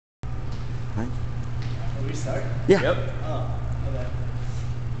Right? Will we start? Yeah. Yep. Oh, okay.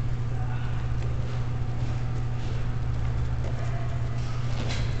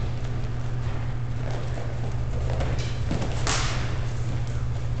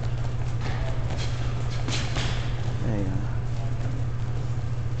 There you go.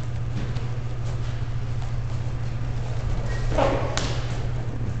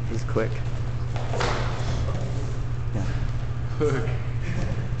 He's quick. Yeah. Quick.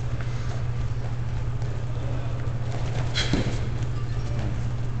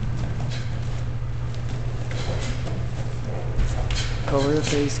 Cover the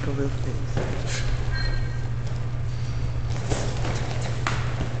face, cover the face.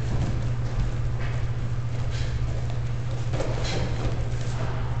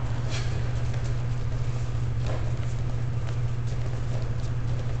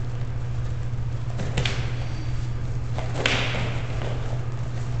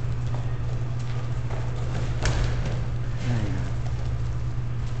 There you go.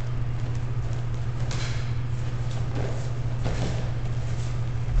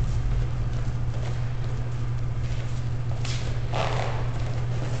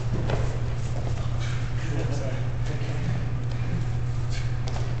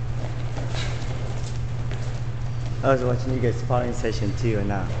 I was watching you guys sparring session too,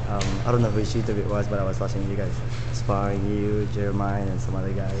 and I don't know which YouTube it was, but I was watching you guys sparring, you, Jeremiah, and some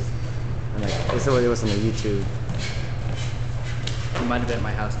other guys. And like, this is what it was on the YouTube. You might have been at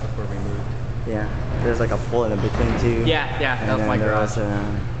my house before we moved. Yeah, there's like a pole in between too. Yeah, yeah, that And was my then there garage.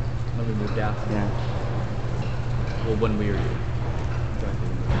 was, When we moved out. yeah. Well, when we were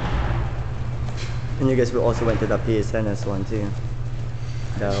And you guys also went to the PSNS one too.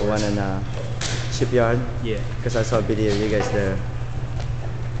 The one in Shipyard. Yeah, Because I saw a video of you guys there.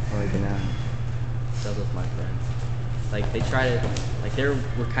 Working out. that was my friends. Like they tried it, like they were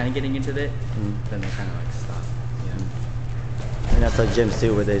kind of getting into it, Mm. then they kind of like stopped. Yeah. And I saw Jim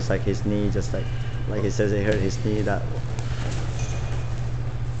too, with his like his knee, just like he says he hurt his knee. That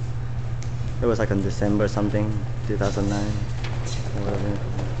it was like on December something, 2009, or whatever,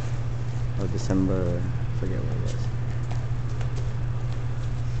 or December, forget what it was.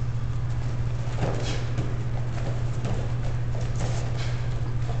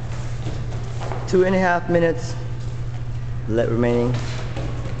 Two and a half minutes remaining.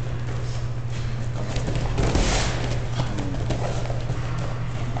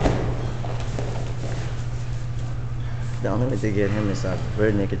 The only way to get him is a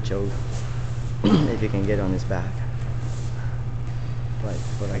rear naked choke. If you can get on his back. Like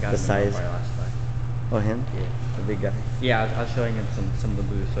for I like got the him in size. the last fight. Oh, him? Yeah. The big guy. Yeah, I was showing him some of the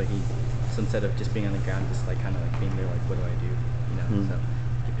moves, so so instead of just being on the ground, just like kind of like being there, like what do I do, you know? Mm. So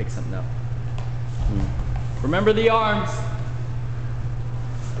he picked something up. Mm. Remember the arms.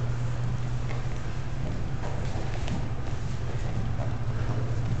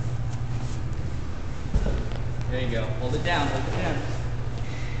 There you go. Hold it down. Hold it down.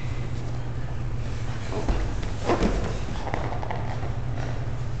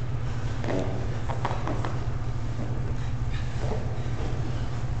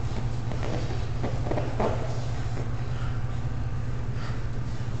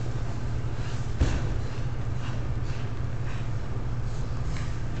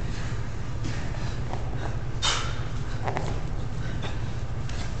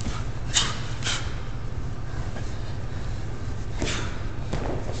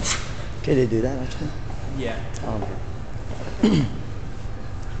 Can they do that actually? Yeah. Oh, okay.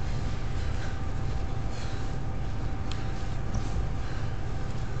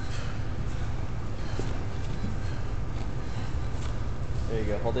 There you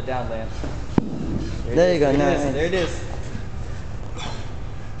go. Hold it down, Lance. There you go, There it is. nice. There it is.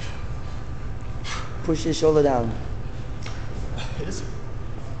 Push his shoulder down. His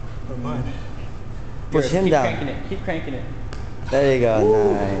or mine? Push Here, him keep down. Cranking it. Keep cranking it. There you go,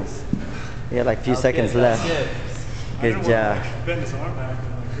 Woo. nice. You got like a few That was seconds good, that was left. good. I Good didn't job. want to like, bend his arm back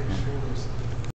and like hurt his shoulder.